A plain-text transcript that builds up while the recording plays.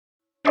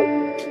Hi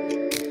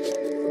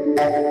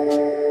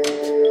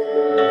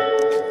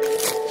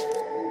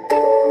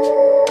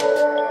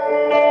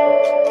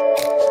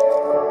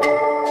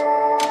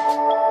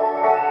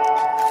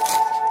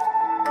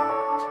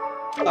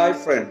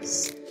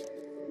friends,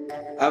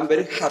 I'm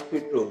very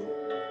happy to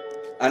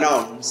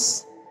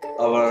announce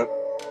our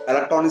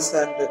Electronics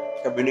and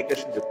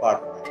Communication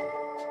Department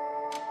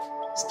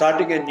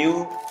starting a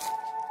new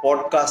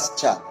podcast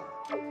channel.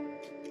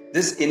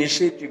 This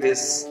initiative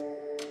is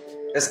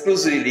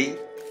exclusively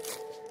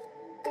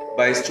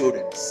by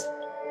students,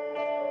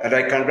 and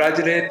I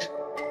congratulate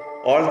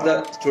all the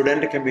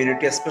student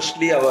community,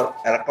 especially our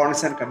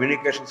Electronics and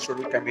Communication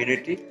student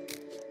community,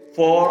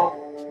 for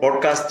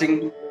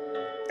broadcasting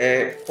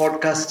a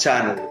podcast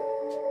channel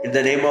in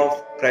the name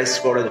of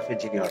Christ College of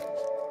Engineering.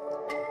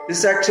 This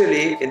is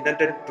actually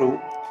intended to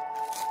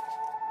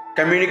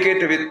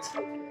communicate with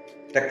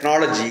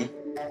technology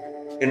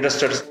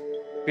interested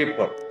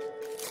people,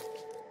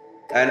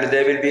 and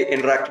they will be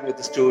interacting with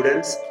the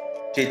students,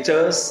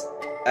 teachers,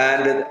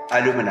 and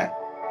alumni.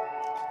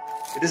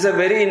 It is a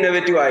very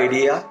innovative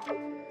idea,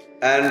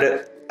 and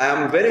I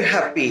am very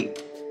happy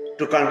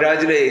to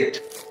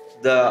congratulate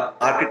the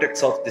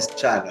architects of this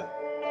channel.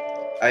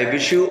 I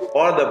wish you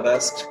all the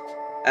best,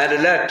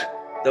 and let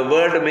the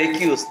world make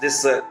use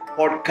this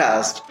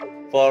podcast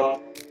for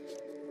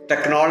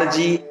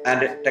technology and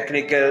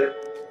technical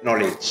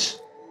knowledge.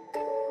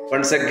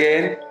 Once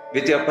again,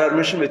 with your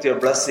permission, with your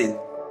blessing,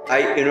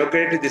 I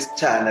inaugurate this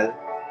channel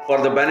for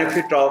the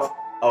benefit of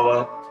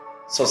our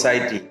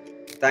society.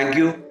 Thank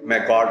you. May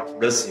God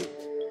bless you.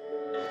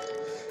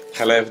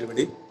 Hello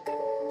everybody.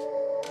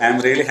 I am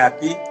really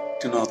happy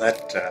to know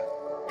that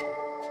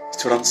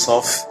students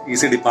of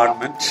EC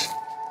department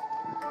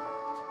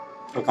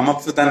have come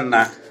up with an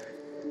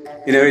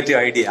innovative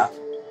idea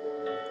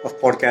of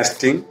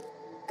podcasting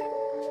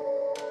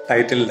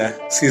titled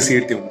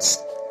CC Tunes.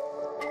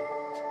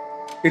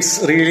 It's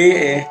really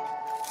a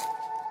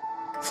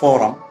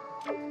forum.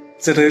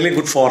 It's a really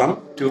good forum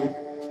to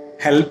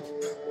help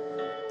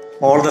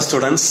all the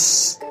students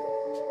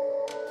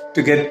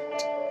to get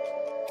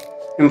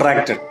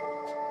interacted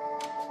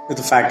with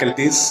the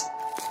faculty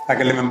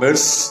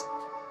members,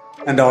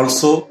 and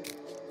also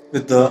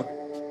with the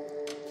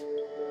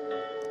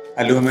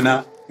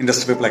alumni,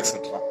 industry people,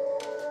 etc.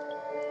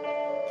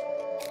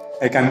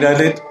 I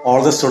congratulate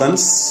all the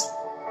students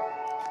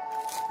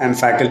and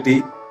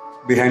faculty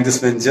behind this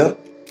venture,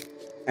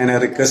 and I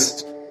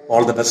request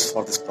all the best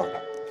for this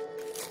program.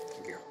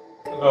 Thank you.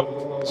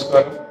 എല്ലാവർക്കും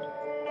നമസ്കാരം.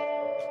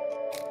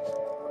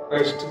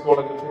 Christ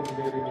college of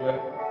എഞ്ചിനീയറിംഗിലെ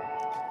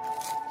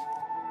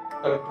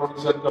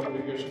electronics and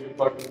communication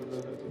ഡിപ്പാർട്ട്മെന്റിന്റെ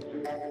നേതൃത്വത്തിൽ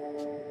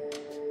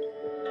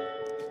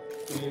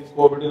ഈ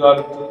Covid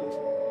കാലത്ത്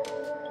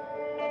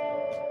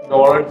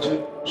knowledge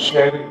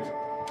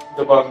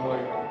ഷെയറിംഗിന്റെ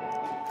ഭാഗമായിട്ട്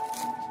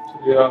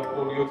ചെറിയ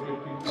audio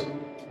ക്ലിപ്പിംഗ്സും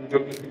video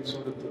ക്ലിപ്പിംഗ്സും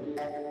എടുത്ത്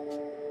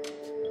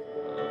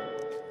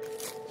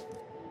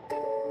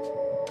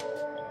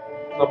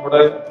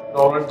നമ്മുടെ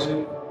നോളജ്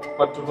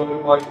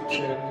മറ്റുള്ളവരുമായി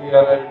ഷെയർ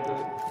ചെയ്യാനായിട്ട്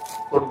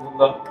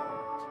കൊടുക്കുന്ന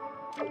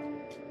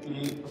ഈ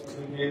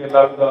പദ്ധതിക്ക്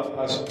എല്ലാവിധ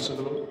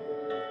ആശംസകളും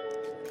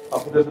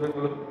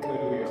അഭിനന്ദനങ്ങളും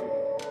നേരുകയാണ്.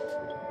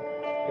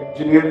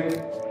 എഞ്ചിനീയറിംഗ്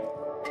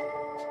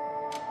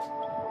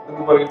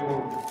എന്ന്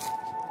പറയുമ്പോൾ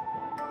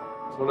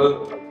നമ്മള്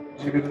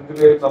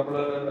ജീവിതത്തിലെ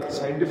നമ്മള്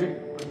സയന്റിഫിക്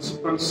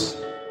പ്രിൻസിപ്പിൾസ്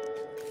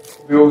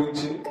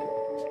ഉപയോഗിച്ച്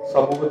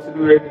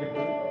സമൂഹത്തിന്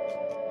വേണ്ടിയിട്ട്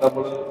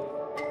നമ്മള്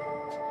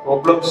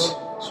പ്രോബ്ലംസ്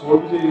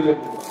സോൾവ് ചെയ്യുക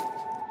എന്നുള്ളത്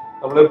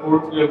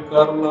നമ്മളെപ്പോഴും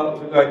കേൾക്കാറുള്ള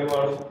ഒരു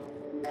കാര്യമാണ്.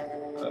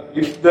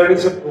 If there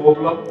is A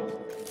problem,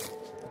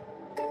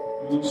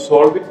 you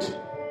solve it,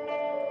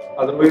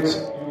 otherwise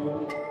you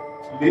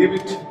leave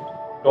it,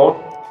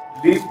 don't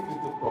leave with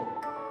the problem.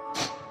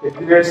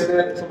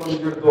 എഞ്ചിനീയേഴ്സിനെ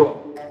സംബന്ധിച്ചിടത്തോളം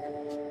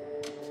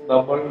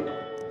നമ്മൾ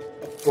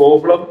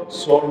പ്രോബ്ലം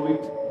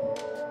സോൾവിങ്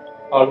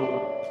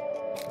ആളുകളാണ്.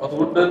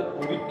 അതുകൊണ്ട്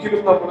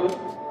ഒരിക്കലും നമ്മൾ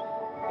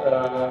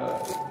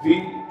we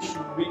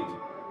should be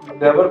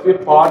never be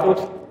part of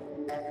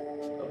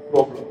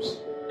problems.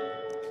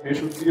 We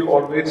should be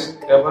always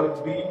ever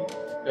be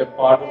a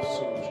part of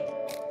solution.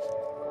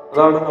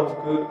 അതാണ്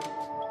നമുക്ക്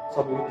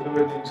സമൂഹത്തിന്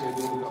വേണ്ടി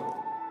ചെയ്തു കൊടുക്കുക.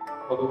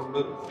 അതുകൊണ്ട്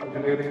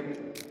എഞ്ചിനീയറിംഗ്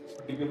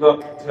പഠിക്കുന്ന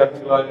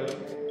വിദ്യാർത്ഥികളായാലും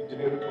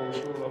എഞ്ചിനീയറിംഗ്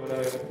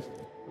പ്രൊഫഷണലുള്ളവരായാലും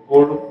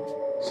എപ്പോഴും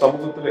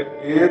സമൂഹത്തിലെ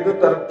ഏത്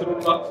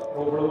തരത്തിലുള്ള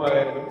പ്രോബ്ലം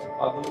ആയാലും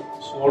അത്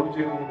സോൾവ്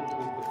ചെയ്ത്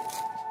കൊടുത്തുകൊണ്ട്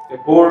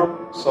എപ്പോഴും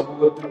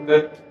സമൂഹത്തിന്റെ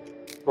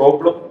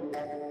പ്രോബ്ലം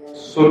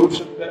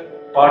സൊല്യൂഷന്റെ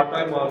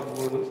പാർട്ടായി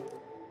മാറുമ്പോൾ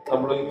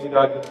നമ്മൾ ഈ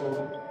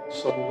രാജ്യത്തോടും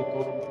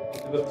സമൂഹത്തോടും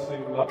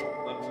പ്രതിബദ്ധതയുള്ള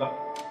നല്ല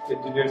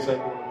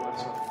എഞ്ചിനീയേഴ്സായിട്ട് വളരാൻ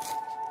സാധിക്കും.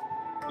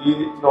 ഈ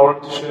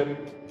നോളജ്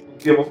ഷെയറിംഗ്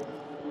ഉദ്യമം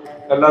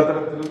എല്ലാ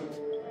തരത്തിലും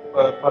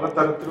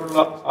പലതരത്തിലുള്ള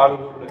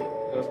ആളുകളുടെ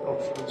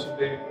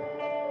പ്രൊഫഷണൽസിന്റെയും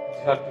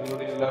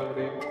വിദ്യാർത്ഥികളുടെയും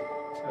എല്ലാവരുടെയും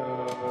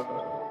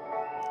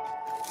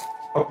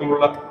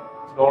പക്കലുള്ള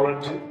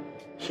നോളജ്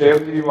ഷെയർ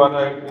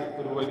ചെയ്യുവാനായിട്ട്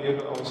ഒരു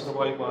വലിയൊരു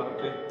അവസരമായി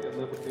മാറട്ടെ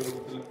എന്ന്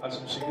പ്രത്യേകത്തിൽ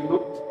ആശംസിക്കുന്നു.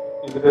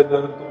 ഇതിന്റെ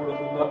നേതൃത്വം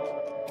കൊടുക്കുന്ന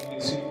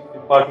EC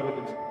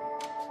ഡിപ്പാർട്ട്മെന്റിന്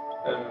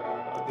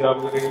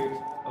അധ്യാപകരെയും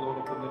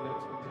അതോടൊപ്പം തന്നെ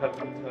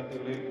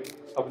വിദ്യാർത്ഥികളെയും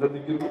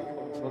അഭിനന്ദിക്കുന്നു.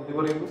 നന്ദി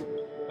പറയുന്നു.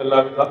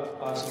 എല്ലാവിധ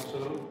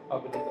ആശംസകളും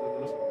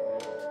അഭിനന്ദനങ്ങളും.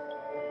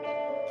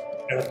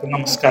 എല്ലാവർക്കും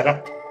നമസ്കാരം.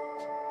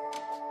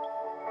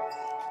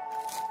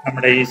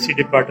 നമ്മുടെ EC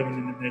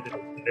ഡിപ്പാർട്ട്മെന്റിന്റെ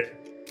നേതൃത്വത്തിൽ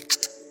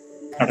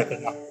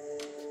നടക്കുന്ന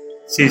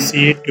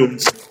CCE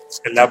ട്യൂൺസ്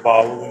എല്ലാ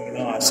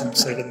ഭാവുകങ്ങളും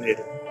ആശംസകളും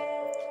നേരുന്നു.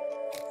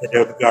 അതിൻ്റെ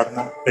ഉദ്ഘാടന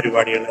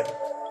പരിപാടികൾ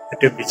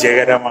ഏറ്റവും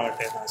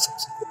വിജയകരമാകട്ടെ എന്ന്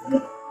ആശംസിക്കുന്നു.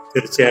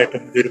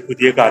 തീർച്ചയായിട്ടും ഇതൊരു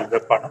പുതിയ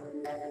കാൽവെപ്പാണ്.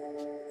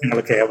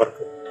 നിങ്ങൾക്ക്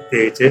ഏവർക്കും,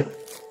 പ്രത്യേകിച്ച്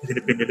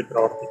ഇതിന് പിന്നിൽ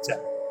പ്രവർത്തിച്ച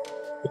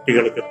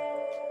കുട്ടികൾക്കും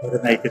അവരെ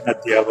നയിക്കുന്ന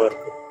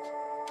അധ്യാപകർക്കും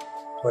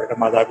അവരുടെ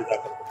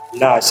മാതാപിതാക്കൾക്കും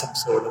എല്ലാ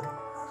ആശംസകളും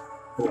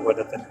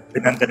അതുപോലെ തന്നെ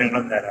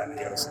അഭിനന്ദനങ്ങളും നേരാണ്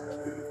ഈ അവസരം.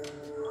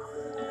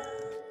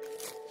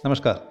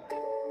 നമസ്കാരം.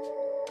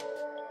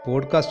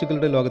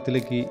 പോഡ്കാസ്റ്റുകളുടെ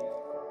ലോകത്തിലേക്ക്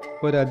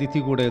ഒരു അതിഥി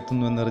കൂടെ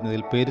എത്തുന്നു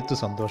എന്നറിഞ്ഞതിൽ പേരുത്തു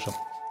സന്തോഷം.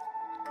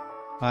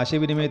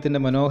 ആശയവിനിമയത്തിൻ്റെ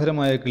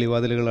മനോഹരമായ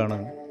കിളിവാതിലുകളാണ്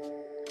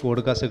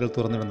പോഡ്കാസ്റ്റുകൾ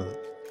തുറന്നിടുന്നത്.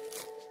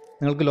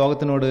 നിങ്ങൾക്ക്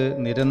ലോകത്തിനോട്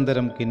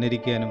നിരന്തരം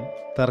കിന്നരിക്കാനും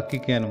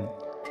തർക്കിക്കാനും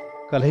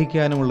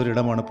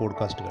കലഹിക്കാനുമുള്ളൊരിടമാണ്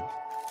പോഡ്കാസ്റ്റുകൾ.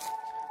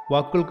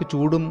 വാക്കുകൾക്ക്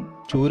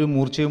ചൂരും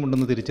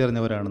മൂർച്ചയുമുണ്ടെന്ന്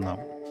തിരിച്ചറിഞ്ഞവരാണ് നാം.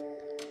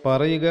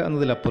 പറയുക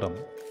എന്നതിലപ്പുറം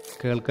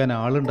കേൾക്കാൻ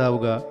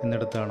ആളുണ്ടാവുക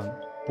എന്നിടത്താണ്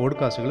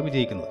പോഡ്കാസ്റ്റുകൾ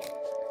വിജയിക്കുന്നത്.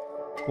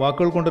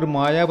 വാക്കുകൾ കൊണ്ടൊരു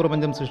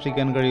മായാപ്രപഞ്ചം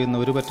സൃഷ്ടിക്കാൻ കഴിയുന്ന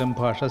ഒരു പറ്റം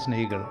ഭാഷാ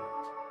സ്നേഹികൾ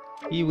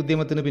ഈ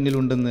ഉദ്യമത്തിന്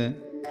പിന്നിലുണ്ടെന്ന്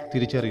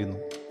തിരിച്ചറിയുന്നു.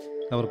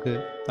 അവർക്ക്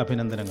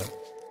അഭിനന്ദനങ്ങൾ.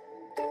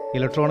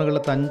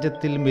 ഇലക്ട്രോണുകളുടെ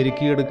തഞ്ചത്തിൽ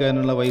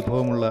മെരുക്കിയെടുക്കാനുള്ള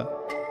വൈഭവമുള്ള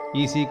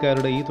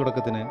EC-ക്കാരുടെ ഈ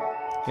തുടക്കത്തിന്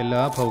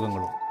എല്ലാ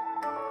ഭൗകങ്ങളും.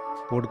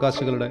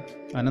 പോഡ്കാസ്റ്റുകളുടെ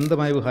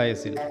അനന്തമായ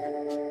വിഹായസിൽ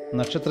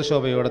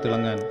നക്ഷത്രശോഭയോടെ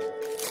തിളങ്ങാൻ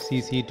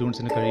CCE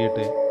ട്യൂൺസിന്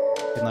കഴിയട്ടെ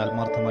എന്ന്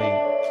ആത്മാർത്ഥമായി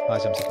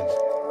ആശംസിക്കുന്നു.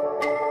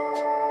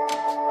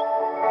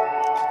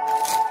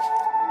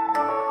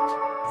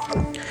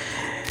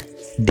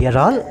 Dear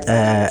all,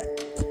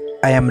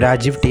 I am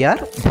Rajiv TR,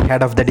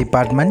 Head of the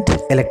Department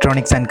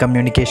Electronics and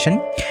Communication,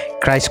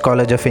 Christ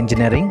College of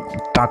Engineering,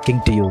 talking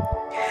to you.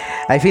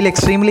 I feel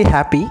extremely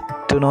happy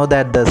to know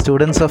that the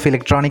students of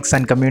Electronics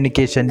and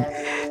Communication,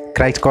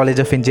 Christ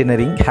College of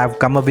Engineering, have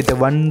come up with a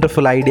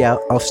wonderful idea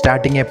of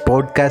starting a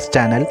podcast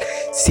channel,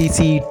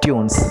 CCE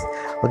Tunes,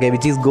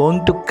 which is going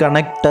to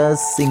connect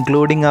us,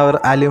 including our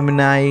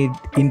alumni,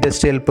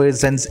 industrial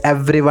persons,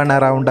 everyone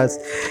around us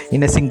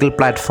in a single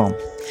platform.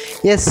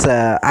 Yes,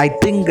 I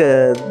think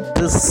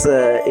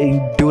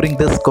during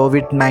this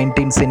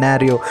COVID-19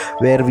 scenario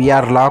where we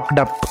are locked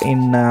up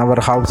in our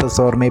houses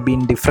or maybe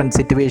in different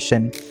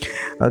situation,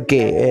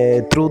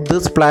 through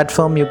this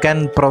platform you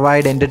can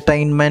provide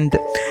entertainment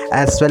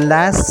as well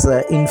as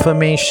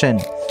information.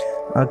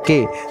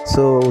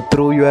 So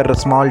through your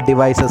small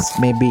devices,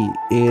 maybe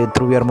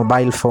through your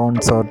mobile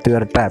phones or through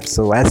your tabs.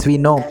 So as we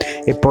know,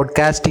 a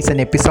podcast is an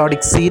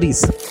episodic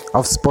series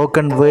of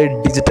spoken word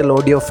digital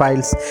audio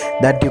files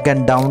that you can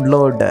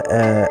download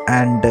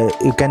and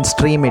you can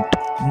stream it.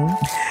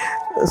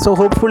 So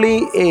hopefully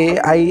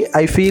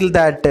I feel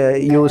that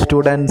you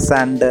students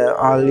and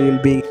all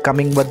will be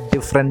coming with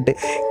different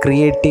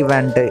creative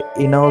and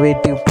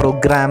innovative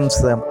programs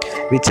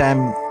which I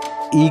am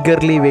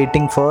eagerly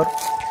waiting for.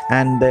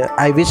 And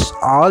I wish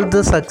all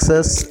the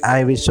success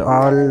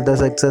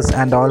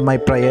and all my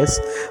prayers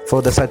for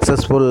the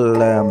successful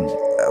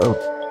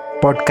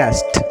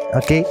podcast.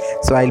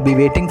 So I'll be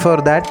waiting for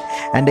that.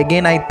 And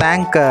again I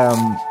thank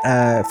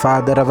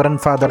Reverend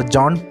Father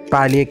John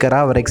Palyekara,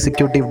 our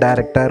Executive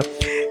Director,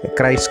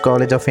 Christ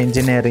College of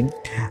Engineering,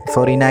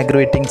 for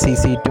inaugurating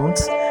CCE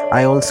Tunes.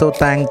 I also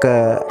thank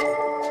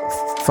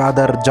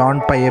Father John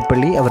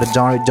Payapalli, our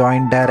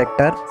Joint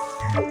Director,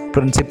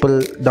 Principal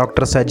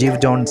Dr. Sajeev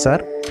John Sir,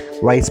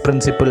 Vice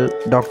Principal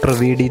Dr.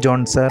 V.D.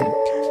 John Sir,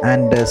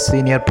 and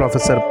Senior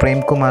Professor Prem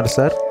Kumar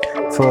Sir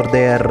for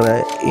their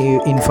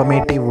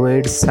informative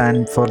words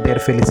and for their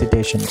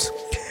felicitations.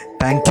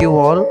 Thank you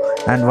all,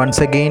 and once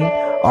again,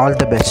 all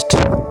the best.